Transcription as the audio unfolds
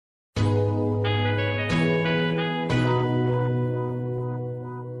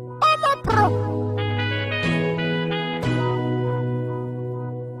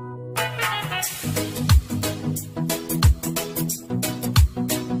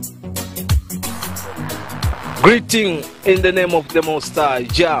Greeting in the name of the Most High,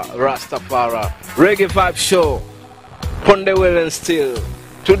 Jah Rastafari. Reggae Vibe Show, Ponde Well and Still.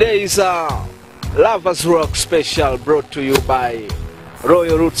 Today is a Lovers Rock special brought to you by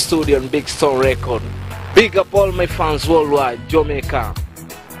Royal Root Studio and Big Stone Record. Big up all my fans worldwide, Jamaica,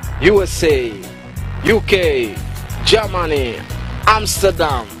 USA, UK, Germany,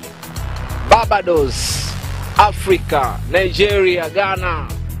 Amsterdam, Barbados, Africa, Nigeria, Ghana.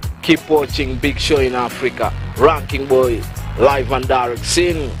 Keep watching Big Show in Africa. Ranking Boy, live and direct.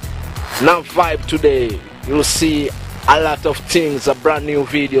 Scene, now vibe today. You'll see a lot of things, a brand new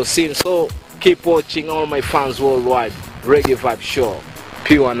video scene. So keep watching all my fans worldwide. Reggae Vibe Show,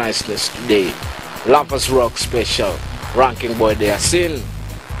 pure niceness today. Lovers Rock special. Ranking Boy there. Scene,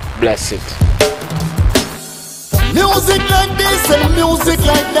 bless it. Music like this and music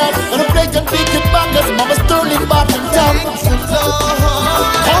like that. And I play and pick it back. That's Mama Sterling back in town.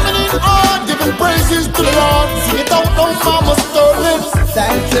 Coming in hard, giving praises to the Lord. Sing it out on Mama Sterling.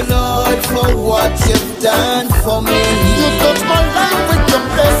 Thank you, Lord, for what you've done for me. You touch my life with your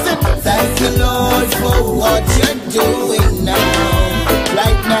blessing. Thank you, Lord, for what you're doing now,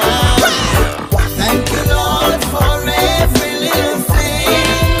 right now. Thank you, Lord, for every little thing.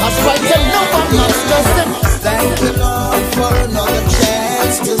 That's why you know I'm not stressing. Thank you, Lord, for another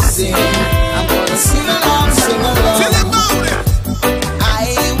chance to sing. I'm gonna sing along, sing along.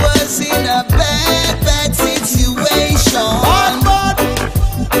 I was in a bad situation.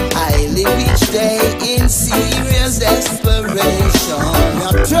 I live each day in serious desperation.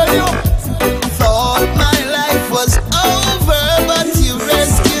 I tell you, thought my life was over, but you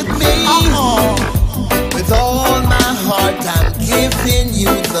rescued me. With all my heart, I'm giving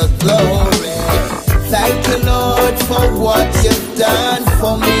you the glory. Thank you, Lord, for what you've done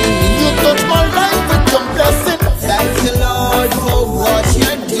for me. you touch my life with your blessing. Thank you, Lord, for what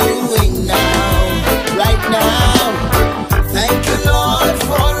you're doing now, right now. Thank you, Lord,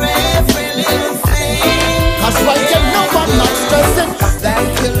 for every little thing. That's why you know I'm not stressing.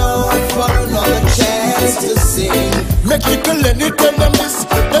 Thank you, Lord, for another chance to sing. Make little Lenny tell them this.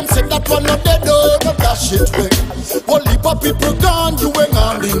 Them say that one of the door, no dash it way. One heap of people gone, you ain't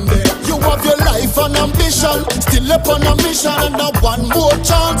on in there. You have your life and ambition, still up on a mission, and now one more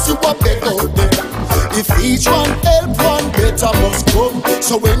chance you are big out there. If each one help, one better must come.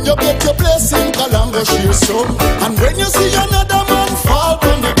 So when you get your blessing, along go share some. And when you see another man fall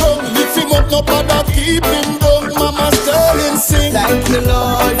on the ground, lift him up, no bother keep him down. Mama Sterling sing. Thank you,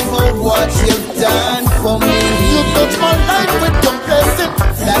 Lord, for what you've done for me. You touch my life with your blessing.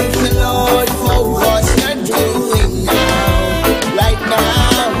 Thank you, Lord, for what you're doing now, right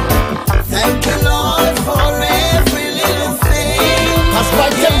now. Thank you, Lord, for every little thing. That's why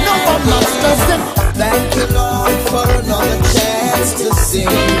you know I'm not stressing. Thank you, Lord, for another chance to sing.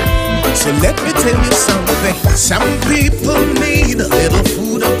 So let me tell you something. Some people need a little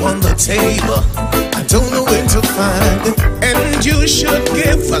food up on the table. I don't know where to find it. And you should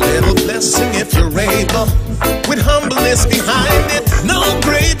give a little blessing if you're able, with humbleness behind it. No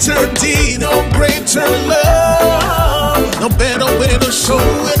greater deed, no greater love, no better way to show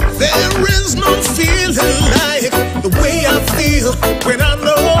it. There is no feeling like the way I feel when I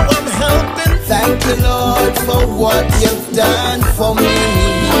know I'm helping. Thank you, Lord, for what you've done for me.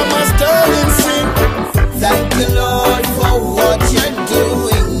 Mama Sterling sing. Thank you, Lord, for what you're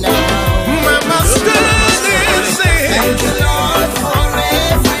doing now. Mama Sterling sing. Thank you, Lord, for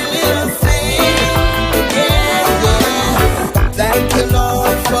every little thing. Yeah, yeah. Thank you,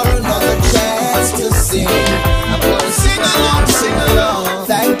 Lord, for another chance to sing. I'm gonna sing along, sing along.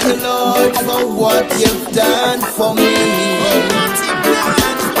 Thank you, Lord, for what you've done for me.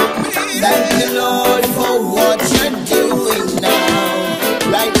 Thank you, Lord, for what you're doing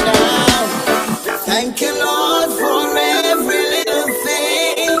now, right now. Thank you, Lord, for every little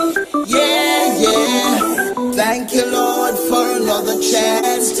thing. Yeah, yeah. Thank you, Lord, for another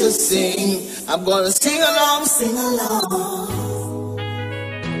chance to sing. I'm gonna sing along, sing along.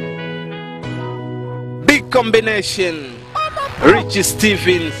 Big combination. Richie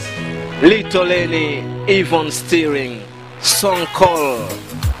Stevens, Little Lenny, Yvonne Steering. Song called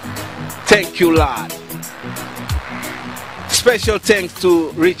Thank You, Lord. Special thanks to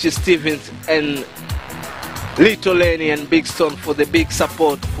Richie Stevens and Little Lenny and Big Stone for the big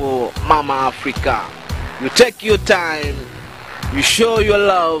support for Mama Africa. You take your time, you show your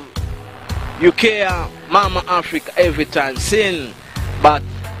love, you care Mama Africa every time. Sin, but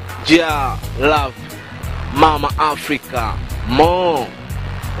Jah love Mama Africa more.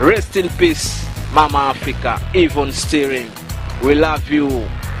 Rest in peace, Mama Africa. Yvonne Steering, we love you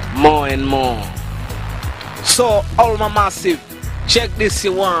more and more. So all my massive, check this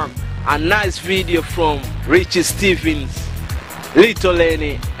one. a nice video from Richie Stevens, Little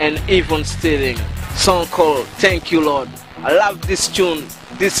Lenny, and Yvonne Sterling. Song called Thank You Lord. I love this tune.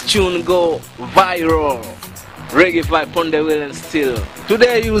 This tune go viral. Reggae vibe on the wheel and still.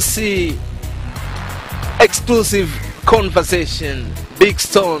 Today you see exclusive conversation. Big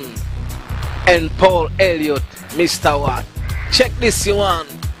Stone and Paul Elliott, Mr. Watt. Check this one.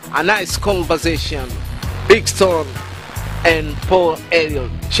 A nice conversation. Big Stone and Paul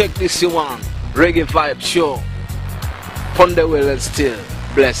Elliott. Check this one. Reggae vibe show. On the wheel and still.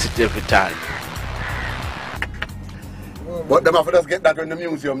 Bless it every time. But them have to just get that when the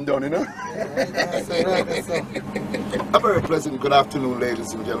museum done, you know? A very pleasant good afternoon,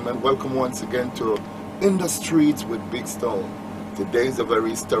 ladies and gentlemen. Welcome once again to In the Streets with Big Stone. Today is a very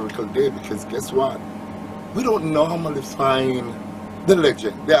historical day because guess what? We don't normally find the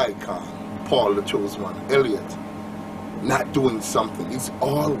legend, the icon, Paul the Chosen One, Elliott, not doing something. He's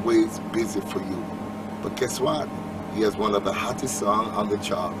always busy for you. But guess what? He has one of the hottest songs on the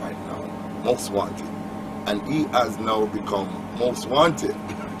chart right now, Most Wanted. And he has now become most wanted.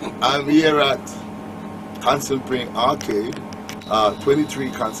 I'm here at Constant Spring Arcade, 23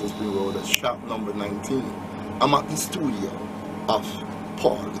 Constant Spring Road at shop number 19. I'm at the studio of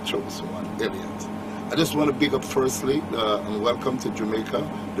Paul the Chosen One, Elliott. I just want to big up firstly and welcome to Jamaica,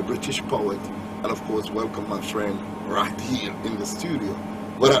 the British poet, and of course welcome my friend right here in the studio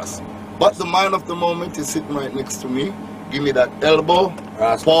with us. But the man of the moment is sitting right next to me. Give me that elbow.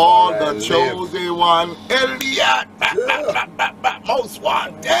 Paul the Chosen One, Elliott. Most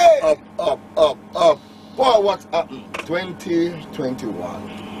wanted. Up. Paul, what's happened?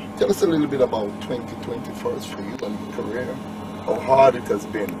 2021. Tell us a little bit about 2020 first for you and your career. How hard it has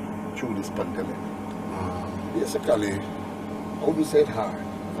been through this pandemic. Basically, I wouldn't say it hard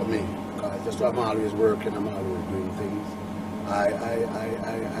for me, because just I'm always working, I'm always doing things.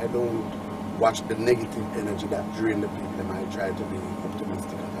 I don't watch the negative energy that drain the people, and I try to be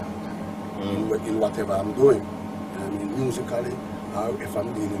optimistic at that time in whatever I'm doing. I mean, musically, or if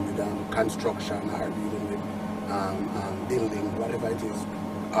I'm dealing with construction or dealing with building, whatever it is,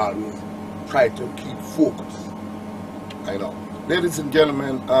 always try to keep focus. I know. Ladies and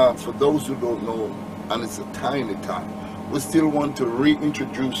gentlemen, for those who don't know, and it's a tiny time, we still want to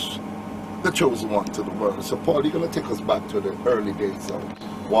reintroduce the Chosen One to the world. So Paul, you're going to take us back to the early days of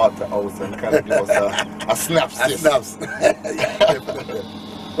Waterhouse and kind of give us a synopsis. Yeah, definitely.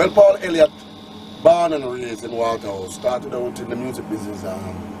 Well, Paul Elliott, born and raised in Waterhouse, started out in the music business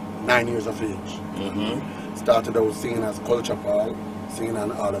 9 years of age. Started out singing as Culture Paul, singing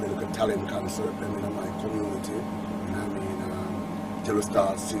on all of the little talent concerts in my community. And I mean, till we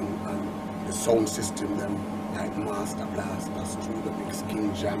start singing and the sound system, them like Master Blaster, Studio Mix,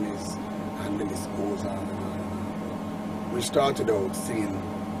 King Jammies, and the list goes on and on. We started out singing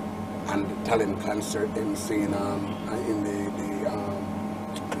and the talent concert, them singing in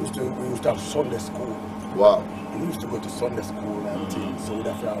we used to have Sunday school. Wow. We used to go to Sunday school and things, so we'd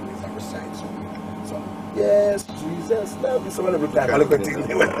have to always recite some, yes, Jesus, love you, so every time I look at things,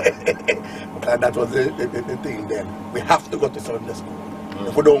 because that was the thing then. We have to go to Sunday school.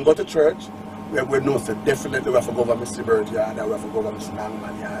 If we don't go to church, we know so definitely we have to go over Mr. Bird yard, or we have to go over Mr.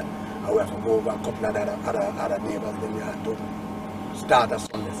 Langman yard, or we have to go over a couple of other neighbors, then we had to start a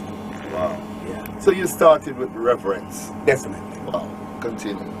Sunday school. Wow. Yeah. So you started with reverence. Definitely. Wow.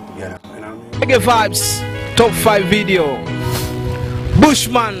 Continue. Yeah. Reggae Vibes Top 5 video.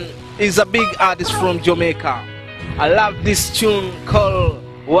 Bushman is a big artist from Jamaica. I love this tune called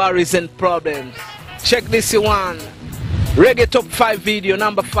Worries and Problems. Check this one. Reggae Top 5 video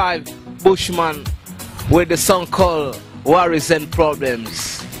number 5, Bushman, with the song called Worries and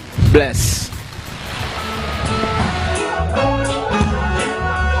Problems. Bless.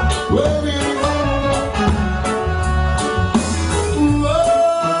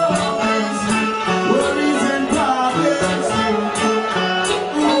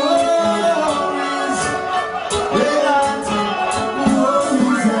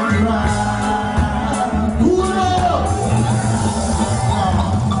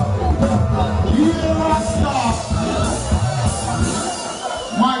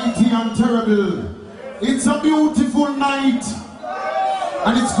 It's a beautiful night,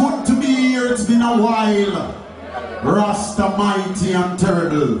 and it's good to be here. It's been a while. Rasta mighty and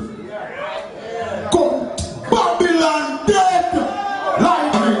terrible. Come, Babylon dead.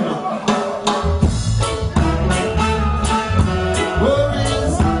 Lightning.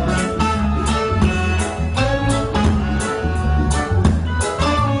 Worries.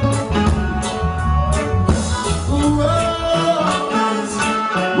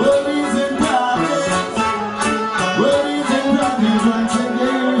 Worries and problems. Worries and problems once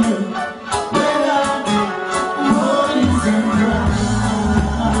again.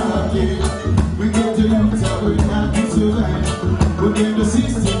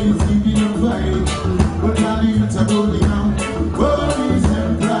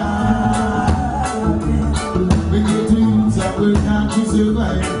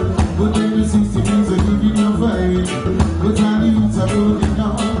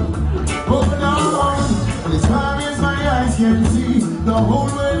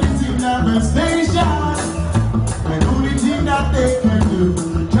 world is in devastation. And only thing that they can do,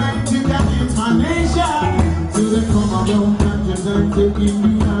 trying to damage my nation. So they come around and just taking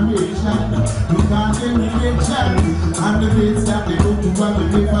new narration. Look at the election and the bits that they go to have the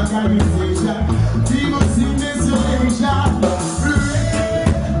paper organization. People see desolation,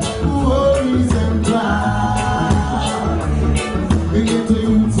 worries and pride. They get the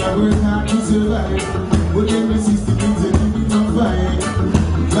youths that work hard to survive, but then the system is a keeping on fire.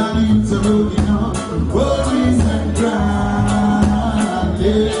 Now the youths are rolling on, worries and pride.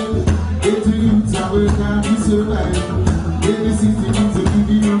 Get the youths that work hard to survive, then the system is a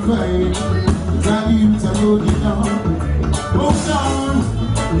keeping on fire. Now the youths are rolling on. Hold on,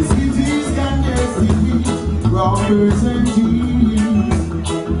 the cities can just defeat robbers and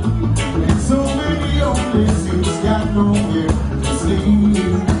thieves. And so many homeless youths got nowhere to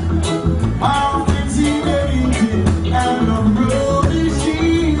sleep. I often see them eating out on road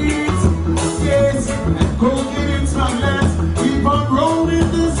sheets. Yes, and cocaine smugglers keep on rolling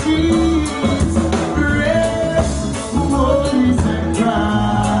the streets. Red, worries and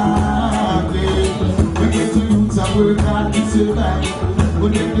crime. We get to youths and work hard to survive, but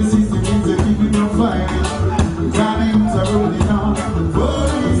then the system is a keeping on fire. Now the youths are rolling on,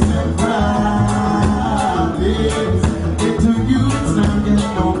 worries and crime. Get to youths now, get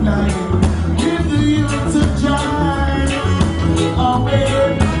no blind. Give the youths a try.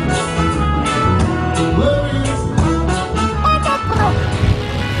 Away. Worries.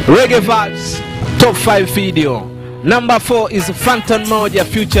 Reggae Vibes Top 5 video. Number 4 is Phantom Moja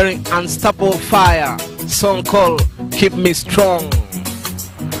featuring Unstoppable Fire, song called Keep Me Strong.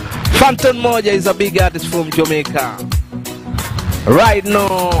 Phantom Moja is a big artist from Jamaica. Right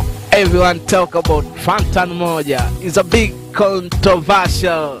now, everyone talk about Phantom Moja. It's a big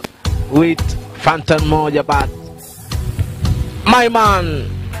controversial with Phantom Moja, but my man,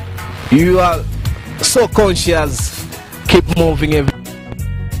 you are so conscious. Keep moving every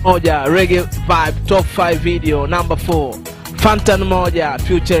Moja Reggae Vibe Top 5 video. Number 4, Phantom Moja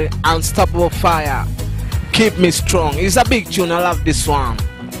featuring Unstoppable Fire, Keep Me Strong. It's a big tune, I love this one.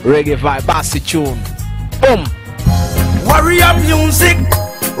 Reggae Vibe, bassy tune. Boom. Warrior music,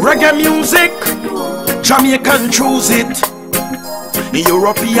 reggae music, Jamaican choose it.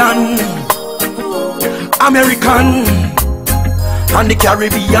 European, American, and the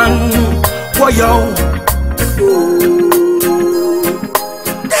Caribbean. Whoa, yo.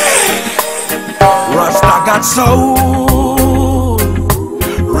 Rasta got soul,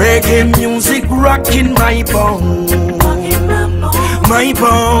 reggae music rocking my bone. My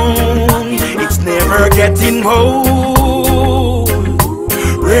bone, it's never getting old.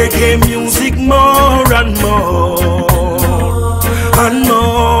 Reggae music more and more and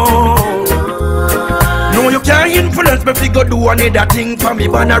more. No, you can't influence me if you go do another thing for me,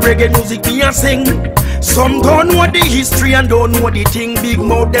 but a reggae music me a sing. Some don't know the history and don't know the thing. Big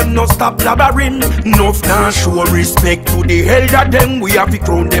mouth them no stop blabbering. Enough now show respect to the elder them. We have to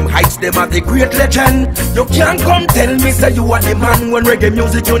crown them, heights them as the great legend. You can't come tell me say you are the man when reggae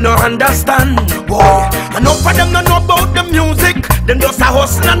music you no understand. Boy, enough of them don't know about the music. Them just a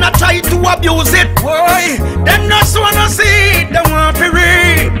hustle and a try to abuse it. Boy, them just wanna see it, they want to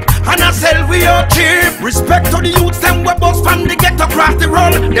read. And I sell we are cheap. Respect to the youths them we bust from the ghetto across the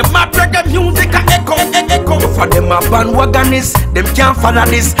road. Them mad reggae music a echo. For them a bandwagonists, them can't follow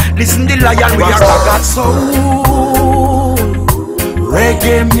this. Listen the lion, we are got soul.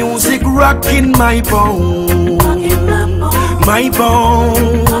 Reggae music rocking my bone. My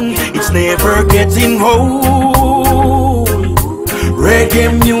bone, it's never getting old.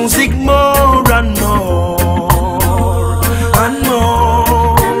 Reggae music more and more and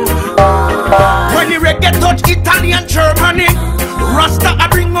more. When the reggae touch Italian, Germany, Rasta I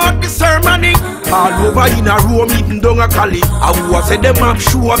bring out the ceremony. All over in a room, even down a Cali. I was say them up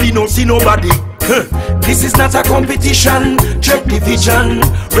sure we no see nobody. This is not a competition, check the vision.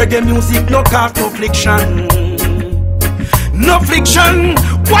 Reggae music no cause no fiction. No fiction,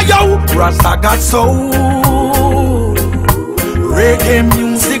 why yo? Rasta got soul. Reggae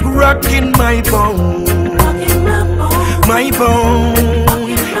music rocking my bone. My bone,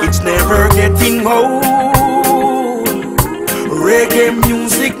 it's never getting old. Reggae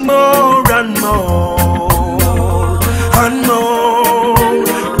music more and more and more.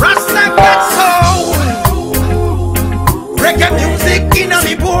 Rasta got soul. Reggae music in a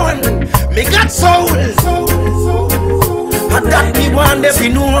me bone. Me got soul. And that me want them to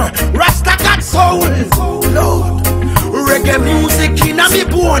know. Rasta got soul. Lord. Reggae music in a me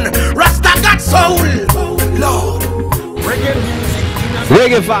bone. Rasta got soul. Lord. Reggae music in a me bone.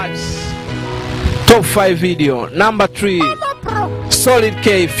 Reggae Vibes Top 5 video. Number 3, Solid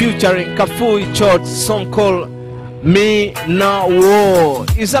K featuring Kafui Church, song called Me Now War.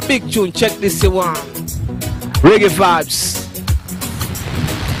 It's a big tune, check this one. Reggae Vibes.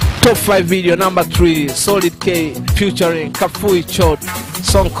 Top 5 video number 3, Solid K featuring Kafui Church,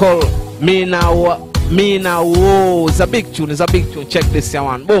 song called Me Now War. It's a big tune, check this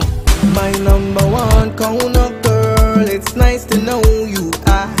one. Boom. My number one corner girl, it's nice to know you.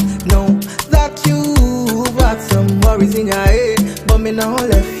 I know that you've got some worries in your head, but me now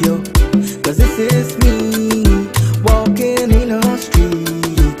left you. Cause this is me, walking in a street.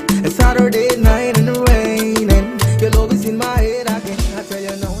 It's Saturday night in the rain, and your love is in my head again. I tell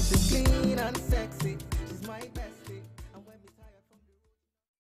you now, she's clean and sexy. She's my bestie. And when we tired from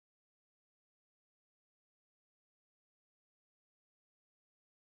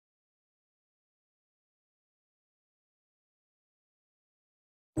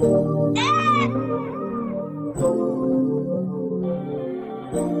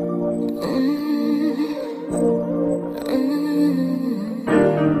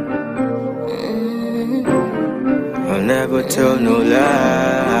I'll never tell no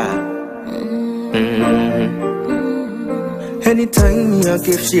lie. Anytime me I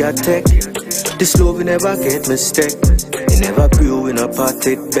give she a tech, this love you never get mistake. You never brew in a pot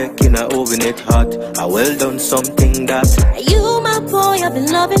it back in a oven it hot. I well done something that you my boy I've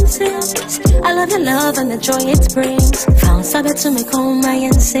been loving since. I love your love and the joy it brings. Found something to make home my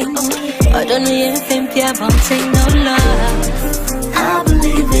and sing. I don't know if I'm wanting no love. I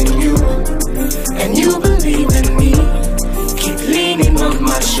believe in you and you believe in me. Keep leaning on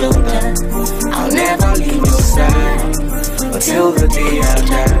my shoulder. I'll never leave your side until the day I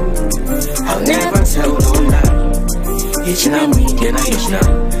die. I'll never tell no lie. Each and I'm weekend, each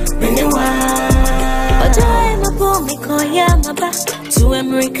now, many why. But I'm a boy, me call ya my back. To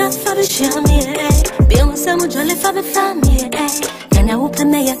America for the show me, eh. Be on some jolly for the family, eh. Can I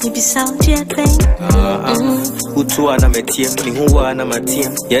open my yaki be sound jet thing? Utuana metiem, ni huana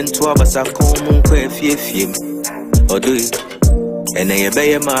matiem. Yentua basa komu kwe fiem. Odo it. Ene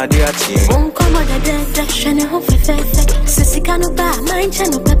yebeye madi achi. Unkomo da da shane ho fefe. Sisika no ba, mind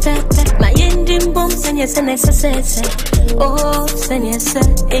chano pepe. My ending bomb senye se. Oh, senye se.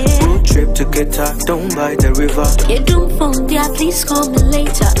 Road trip to get her down by the river. You don't phone dear, please call me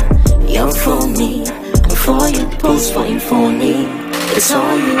later. You're for me, before you post for me. It's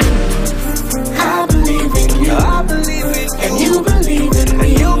all you. I believe in you. I believe in you. And you believe in me.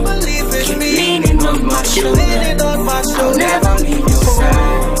 You believe in Keep me. leaning on my shoulder. Leaning on my shoulder. I'll never leave your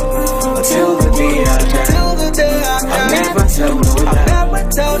side until the day I die. Till the day I die. I'll never tell no lie. I'll never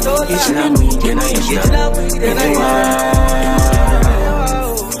tell no lie. Each night we can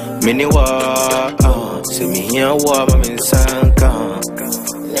Miniwa, se mi hiya wa mami sanka.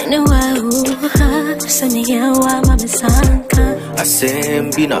 Miniwa, se mi hiya wa mami sanka.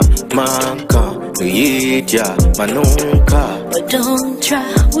 Asembina manka, nuyeja manunka. We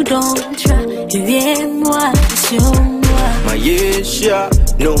don't try, you hear moi, it's your moi. Mayesha,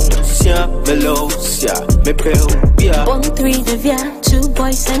 no sia, melosia, me peubia. 1, 3 devient 2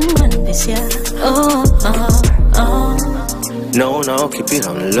 boys and 1 this year. Oh. No, keep it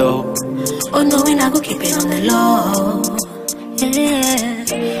on the low. Oh no, we not go keep it on the low.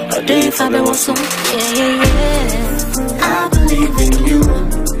 Yeah. Oh, do you find me so? Yeah. I believe in you,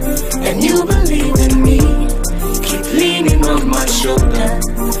 and you believe in me. Keep leaning on my shoulder.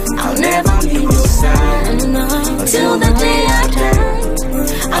 I'll never leave your side until the day I die.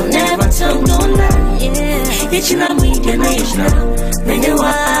 I'll never tell no lie. Yeah. It's not me, it's not. Many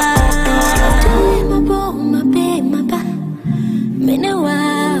why.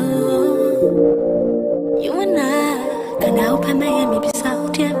 You and I can help and maybe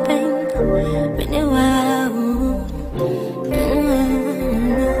sound your pain.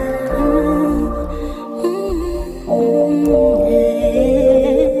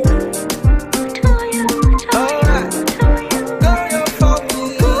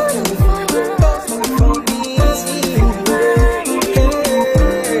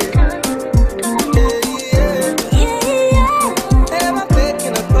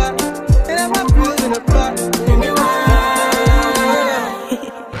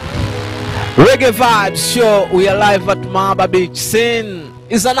 Reggae Vibes show, we are live at Mamba Beach. Scene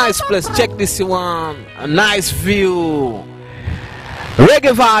is a nice place. Check this one, a nice view.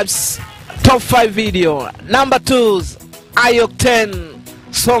 Reggae Vibes top 5 video. Number 2's Ayok 10,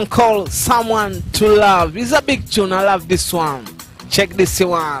 song called Someone to Love. It's a big tune, I love this one. Check this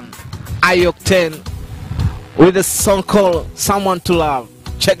one, Ayok 10 with a song called Someone to Love.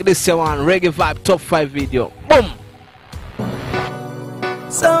 Check this one, Reggae Vibe top 5 video. Boom.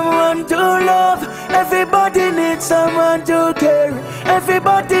 someone to love. Everybody needs someone to care.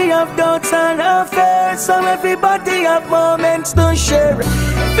 Everybody have doubts and affairs, so everybody have moments to share.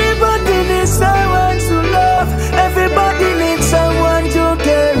 Everybody needs someone to love. Everybody needs someone to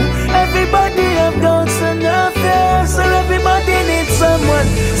care. Everybody have doubts and affairs, so everybody needs someone.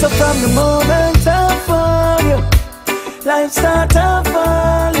 So from the moment I found you, life start to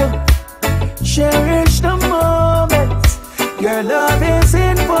value. Cherish the moments. Your love is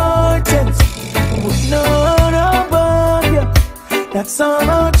important. With no one above you, that's how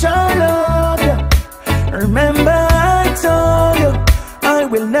much I love you. Remember I told you I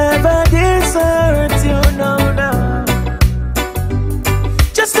will never desert you, no, no.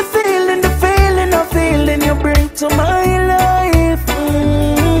 Just the feeling you bring to my life.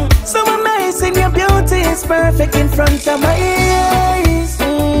 So amazing, your beauty is perfect in front of my eyes.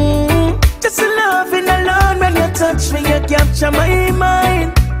 Just the loving alone when you touch me, you capture my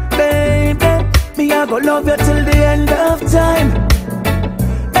mind. Baby, me I go love you till the end of time.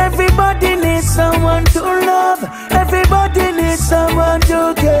 Everybody needs someone to love. Everybody needs someone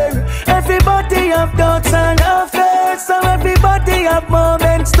to care. Everybody have doubts and affairs, so everybody have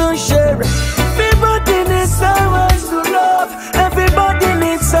moments to share. Everybody needs someone to love. Everybody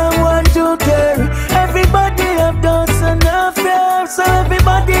needs someone to care. Everybody have doubts and affairs, so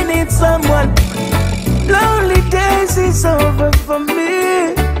everybody needs someone. Lonely days is over for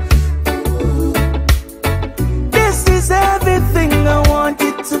me. This is everything I want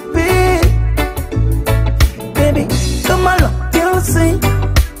it to be. Baby, come along, you see.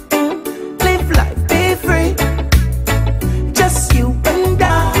 Live life, be free. Just you and I.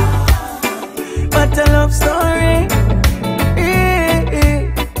 What a love story.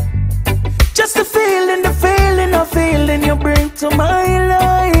 Just the feeling you bring to my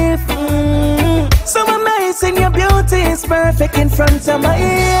life. So amazing, your beauty is perfect in front of my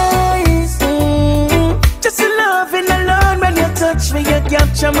eyes. Just the loving alone when you touch me, you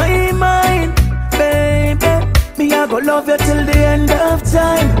capture my mind. Baby, me I go love you till the end of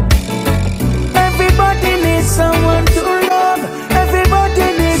time. Everybody needs someone to love. Everybody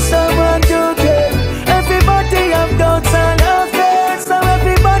needs someone to care. Everybody have doubts and affairs, so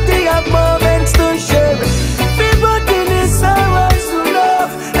everybody have moments to share. Everybody needs someone to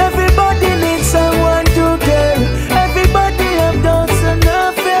love. Everybody needs someone to care. Everybody have doubts and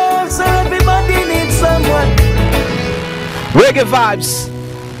affairs, so everybody needs someone. Reggae Vibes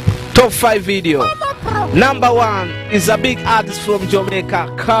Top 5 video. Number 1 is a big artist from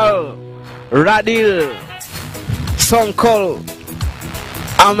Jamaica, Carl Radil. Song called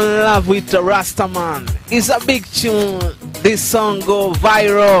I'm in Love with the Rastaman. It's a big tune. This song go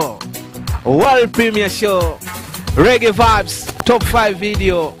viral. World premiere show. Reggae Vibes Top 5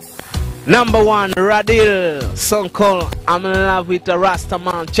 video. Number 1, Radil. Song called I'm in Love with the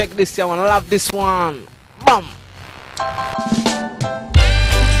Rastaman. Check this one. I love this one. Bam.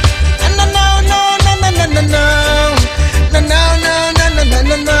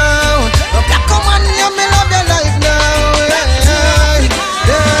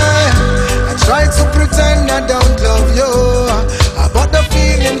 I try to pretend I don't love you, but the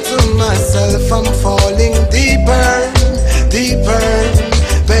feeling to myself I'm falling deeper, deeper,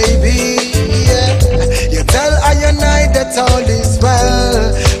 baby. Yeah. You tell I and I that all is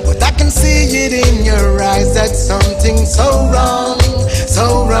well, but I can see it in your eyes that something so wrong,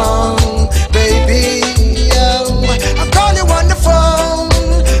 baby. I call you on the phone,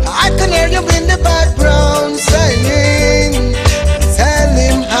 I can hear you in the background saying, tell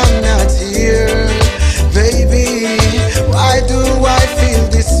him I'm not here, baby. Why do I feel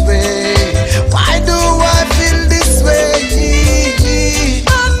this way? Why do I feel this way?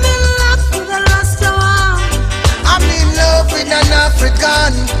 I'm in love with a Rastaman. I'm in love with an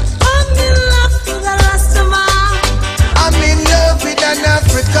African. I'm in love with a Rastaman. I'm in love with an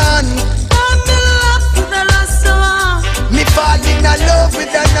African. I'm in love with a Rastaman. Me fall in love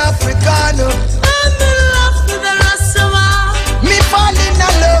with an African. I'm in love with a Rastaman. Me fall in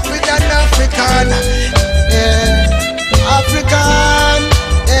love with an African. Yeah, African.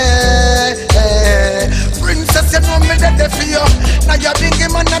 Yeah, yeah. Princess, you know me that for you. Now you bring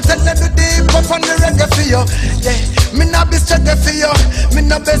him and I tell you the deep up on the reggae for you. Yeah, me not be straight for you. Me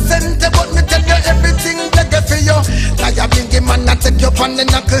not be sent, but me tell you everything reggae for you. Now you bring him and I take you up on the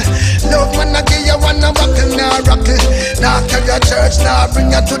knuckle. Love when I give you one a buckle, now rockle. Now carry your church, now bring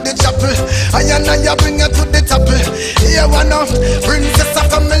you to the chapel. I and I bring you to the chapel. Here one up, princess, I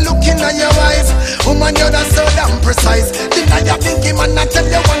come looking at your eyes. Woman, you're not so damn precise. Then I bring him and I tell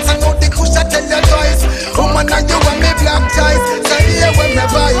you once, I know the kush, I tell you twice. Woman, and you want me black ties. Say here when my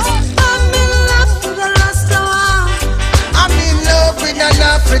voice. I'm in love with a Rastaman. I'm in love with an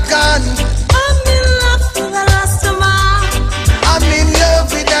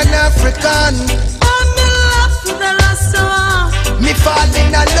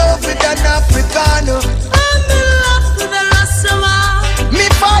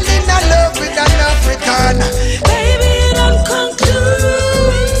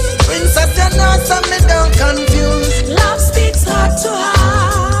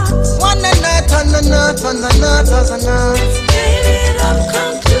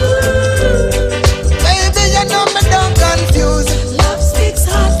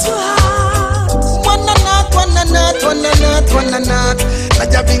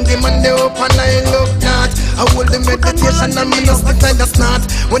I hold the meditation and me no stick like a snot.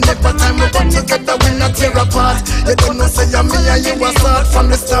 Whenever time we come together, we not tear apart. You don't know say I'm me and you was start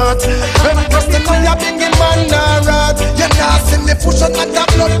from the start. And trust the man you big in man rat. You not see me push on that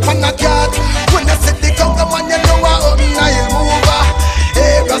blood pan a cat. When you see the conga man, you know I up Nile mover.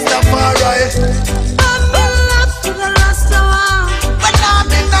 Hey Rastafari. I'm in love with the Rastaman. But I'm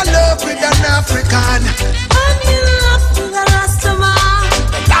in love with an African. I'm in love with the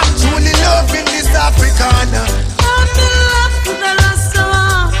Rastaman. I'm truly loving this African. I'm in love with the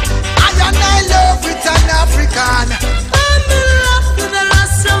Rastaman. I love with an African. I'm in love with the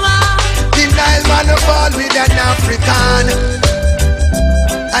Rastaman. The Nile man fall with an African.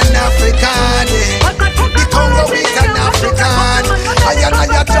 An African, yeah. The Congo with an African.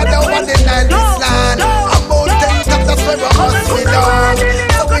 I tread over the Nile this land. I'm mountain top, that's where I must be done.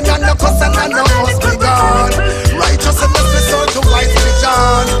 So we not no cuss and no must be gone. Righteousness we sold to white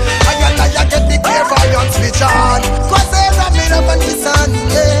religion. I get the clairvoyance vision. Cause I'm in love with the sun,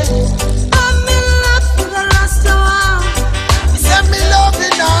 yeah. I'm in love with the Rastaman. Say me love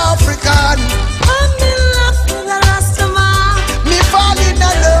in African. I'm in love with the Rastaman. Me fall in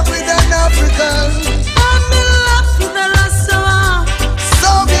love with an African. I'm in love with the Rastaman.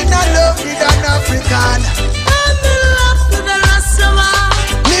 So me not love with an African. I'm in love with the Rastaman.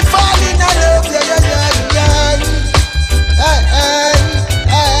 Me fall in love, yeah.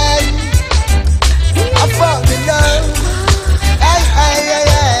 Hey. I fall in love. Hey.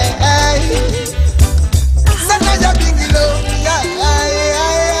 So now you're big love, yeah.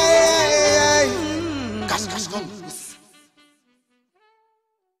 Gosh, go.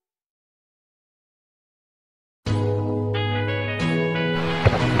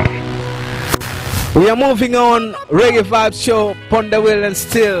 We are moving on. Reggae Vibe Show, Ponde Will and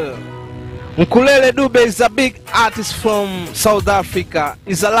Still. Nkulele Dube is a big artist from South Africa.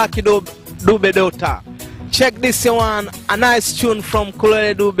 He's a lucky Dube daughter. Check this one, a nice tune from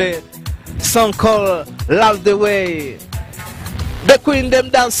Nkulele Dube, song called Love the Way. The Queen them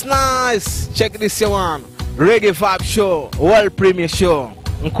dance nice. Check this one, Reggae Vibe Show, world premiere show.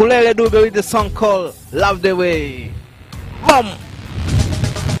 Nkulele Dube with the song called Love the Way. Boom.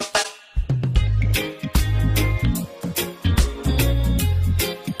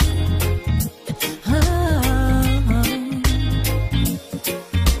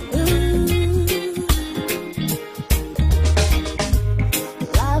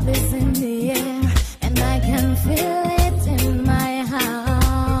 Love is in the air, and I can feel it in my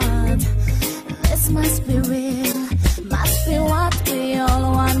heart. This must be real, must be what we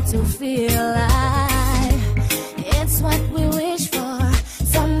all want to feel like. It's what we wish for,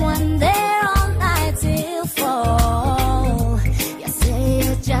 someone there all night till fall. You say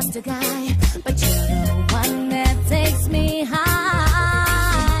you're just a guy, but you're the one that takes me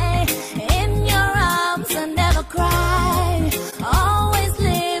high. In your arms I never cry, always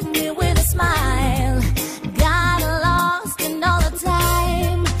leave me with a smile. Got lost in all the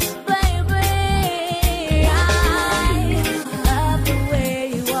time, baby. I love the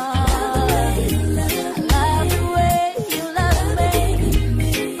way you are, I love the way you love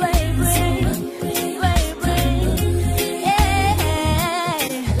me, baby, yeah. I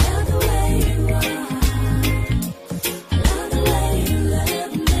love the way you are, I love the way you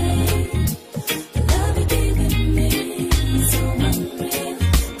love me, the love you're giving me, so unreal,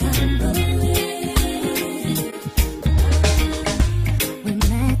 can't believe. We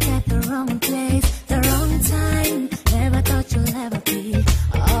met at the wrong place, the wrong time. Never thought you'll ever be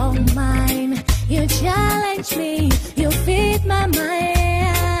all mine. You challenge me, you feed my mind.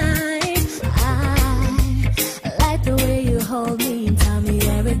 I like the way you hold me and tell me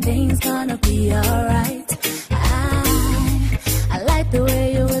everything's gonna be alright. I like the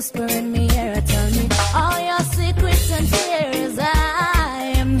way you whisper in my ear, tell me all your secrets and fears.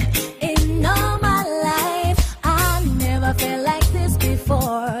 I am in all my life, I never felt like this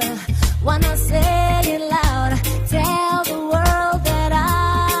before. Wanna say it loud, tell the world that I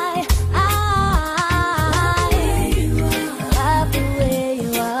love the way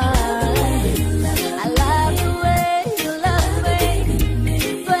you are. I love the way you love me,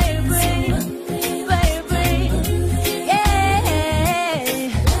 baby, yeah.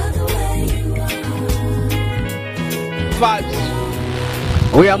 Love the way you are. Vibes.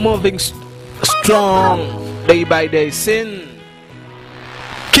 We are moving strong day by day. Sin.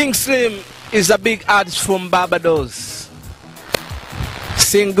 King Slim is a big artist from Barbados.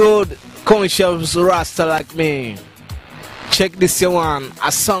 Sing good, conscious Rasta like me. Check this one,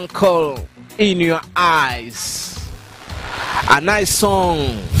 a song called In Your Eyes. A nice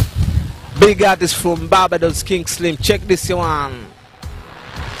song. Big artist from Barbados, King Slim. Check this one.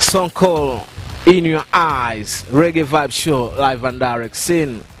 Song called In Your Eyes, Reggae Vibe Show, live and direct.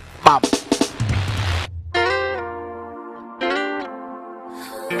 Sin, pop.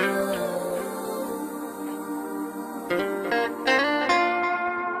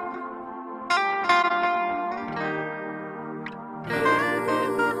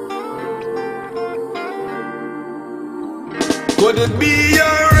 Could it be your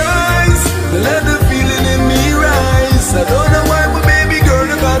eyes? Let the feeling in me rise. I don't know why, but baby girl,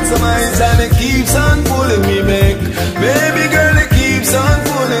 you got some eyes and it keeps on pulling me back. Baby girl, it keeps on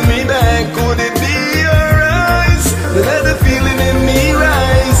pulling me back. Could it be your eyes? Let the feeling in me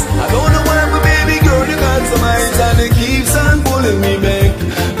rise. I don't know why, but baby girl, you got some eyes and it keeps on pulling me back.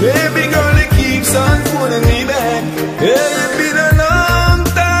 Baby girl, it keeps on pulling me back. Yeah, it's been a long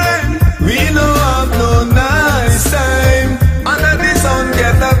time. We don't have no nice time. Under the sun,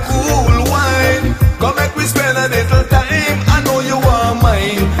 get a cool wine. Come back, we spend a little time. I know you want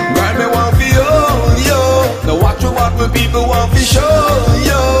mine. Right, me want for you, yo. Now watch what we people want for show,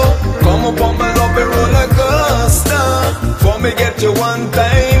 yo. Come up on my love a roller coaster. For me get you one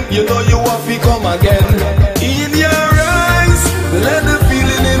time, you know you want to come again. In your eyes, let the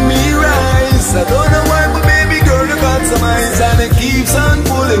feeling in me rise. I don't know why, but baby girl, you got some eyes and it keeps on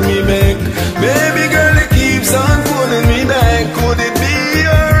pulling me back. Baby girl, it keeps on pulling me back. Could it be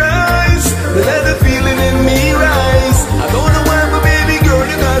your eyes? Let the feeling in me rise. I don't know why, but baby girl,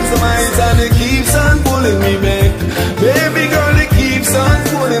 you got some eyes and it keeps on pulling me back. Baby girl, it keeps on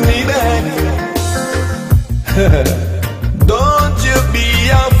pulling me back. Don't you be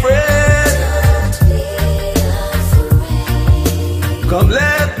afraid. Come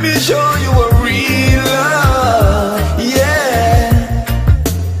let me show you a real love, yeah.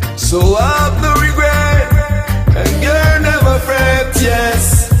 So have no regret, and girl never fret,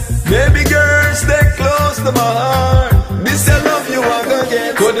 yes. Baby girl, stay close to my heart. This I love you want to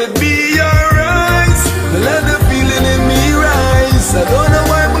get. Could it be your eyes? Let the feeling in me rise. I don't know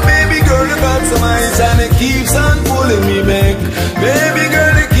why, but baby girl, you got some eyes and it keeps on pulling me back. Baby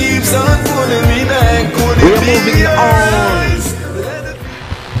girl, it keeps on pulling me back. Could it be your eyes?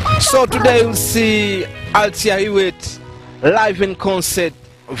 So today we'll see Althea Hewitt live in concert,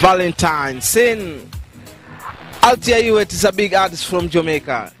 Valentine. Sin. Althea Hewitt is a big artist from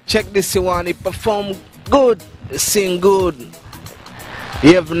Jamaica. Check this one, he perform good, sing good.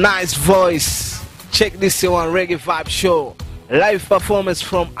 You have nice voice. Check this one, Reggae Vibe Show. Live performance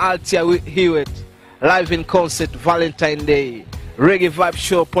from Althea Hewitt. Live in concert, Valentine Day. Reggae Vibe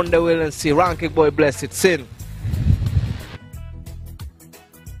Show, Ponde Will and see. Ranking Boy Blessed. Sin.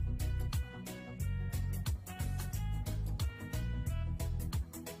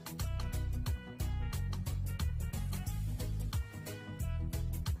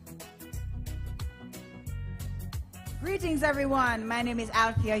 Greetings, everyone. My name is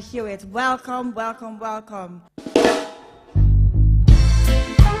Althea Hewitt. Welcome, welcome, welcome.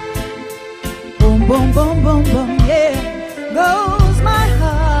 Boom, boom, boom, boom, boom, yeah. Goes my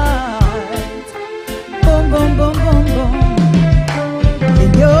heart. Boom, boom, boom, boom, boom.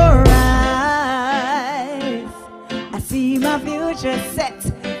 In your eyes, I see my future set,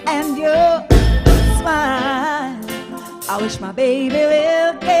 and your smile. I wish my baby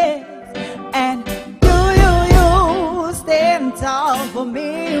will get, and stand tall for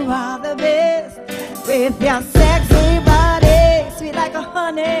me, you are the best. With your sexy body, sweet like a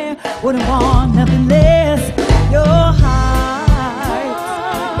honey, wouldn't want nothing less. Your heart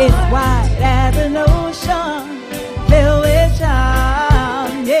is wide as an ocean, filled with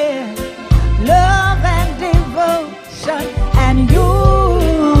charm, yeah. Love and devotion, and you,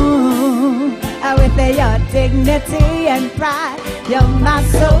 with your dignity and pride, you're my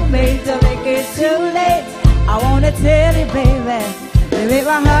soulmate till it gets too late. I wanna tell you, baby, you make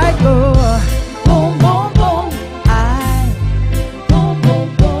my heart go boom, boom, boom. Boom, boom,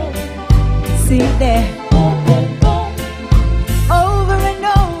 boom. See that boom, boom, boom. Over and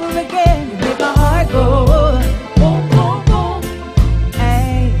over again, you make my heart go boom, boom, boom.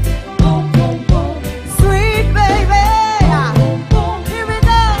 Hey, boom, boom, boom. Sweet baby, boom, boom. Here we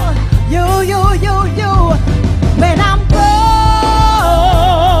go. You. When I'm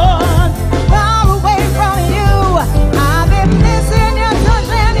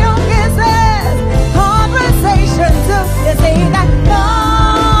say that no.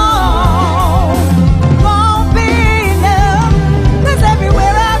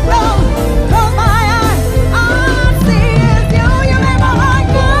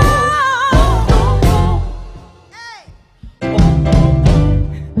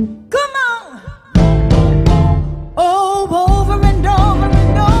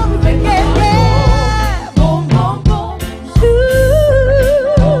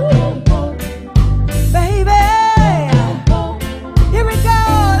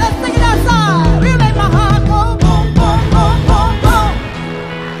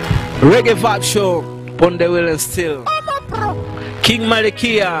 Reggae Vibe Show, Ponde Will and Still. King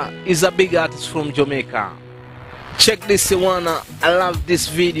Malikia is a big artist from Jamaica. Check this one, I love this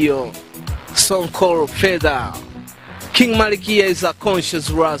video. Song called Feather. King Malikia is a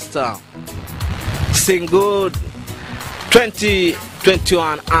conscious Rasta. Sing good.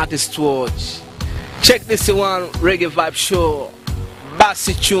 2021 artist watch. Check this one, Reggae Vibe Show.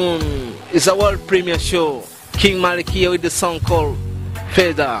 Bassy Tune is a world premiere show. King Malikia with the song called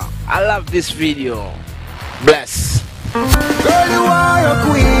Feather. I love this video. Bless. Girl, you are a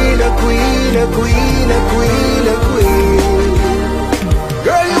queen, a queen, a queen, a queen, a queen.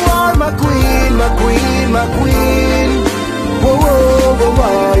 Girl, you are my queen, my queen, my queen. Whoa, whoa, whoa,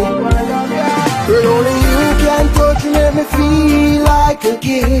 whoa. Girl, only you can touch me, make me feel like a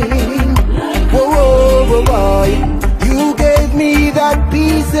king. Whoa, whoa, whoa, whoa. You gave me that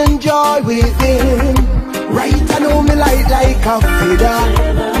peace and joy within. Right, I know me like a feather.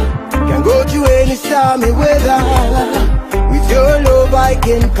 Can go through any stormy weather. With your love I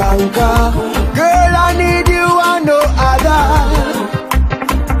can conquer. Girl, I need you and no other.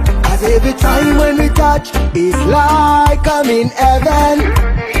 Cause every time when we touch, it's like I'm in heaven.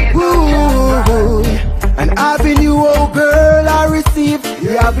 Ooh, and having you, oh girl, I receive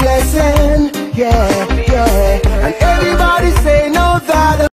your blessing. Yeah, yeah. And everybody say no that